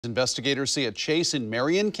Investigators say a chase in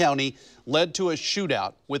Marion County led to a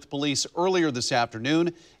shootout with police earlier this afternoon.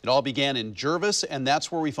 It all began in Jervis, and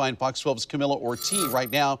that's where we find Fox 12's Camilla Ortiz right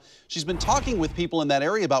now. She's been talking with people in that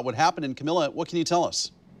area about what happened. And Camilla, what can you tell us?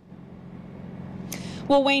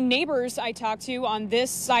 Well, Wayne, neighbors I talked to on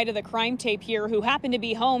this side of the crime tape here who happened to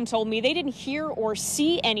be home told me they didn't hear or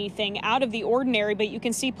see anything out of the ordinary, but you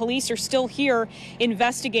can see police are still here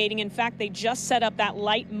investigating. In fact, they just set up that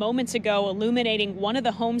light moments ago, illuminating one of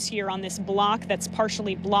the homes here on this block that's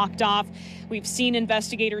partially blocked off. We've seen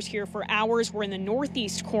investigators here for hours. We're in the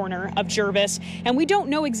northeast corner of Jervis, and we don't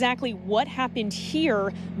know exactly what happened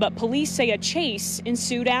here, but police say a chase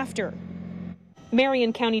ensued after.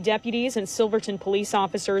 Marion County deputies and Silverton police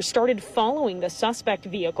officers started following the suspect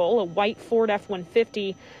vehicle, a white Ford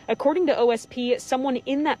F-150. According to OSP, someone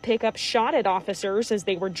in that pickup shot at officers as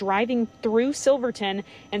they were driving through Silverton,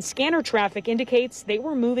 and scanner traffic indicates they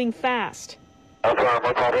were moving fast. Probably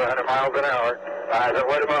 100 miles an hour.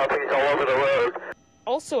 What about he's all over the road?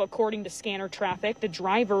 Also, according to scanner traffic, the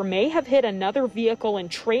driver may have hit another vehicle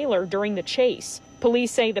and trailer during the chase.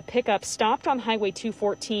 Police say the pickup stopped on Highway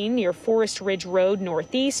 214 near Forest Ridge Road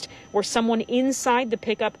Northeast, where someone inside the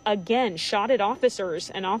pickup again shot at officers,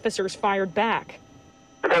 and officers fired back.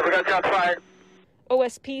 We got shots fired.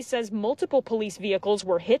 OSP says multiple police vehicles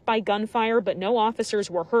were hit by gunfire, but no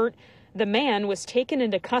officers were hurt. The man was taken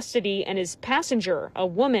into custody, and his passenger, a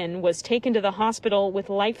woman, was taken to the hospital with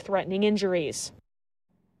life-threatening injuries.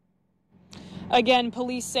 Again,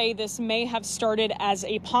 police say this may have started as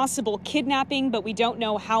a possible kidnapping, but we don't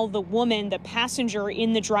know how the woman, the passenger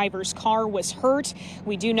in the driver's car, was hurt.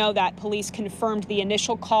 We do know that police confirmed the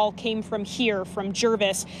initial call came from here, from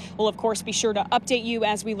Jervis. We'll, of course, be sure to update you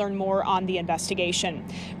as we learn more on the investigation.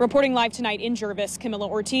 Reporting live tonight in Jervis, Camilla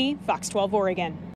Ortiz, Fox 12 Oregon.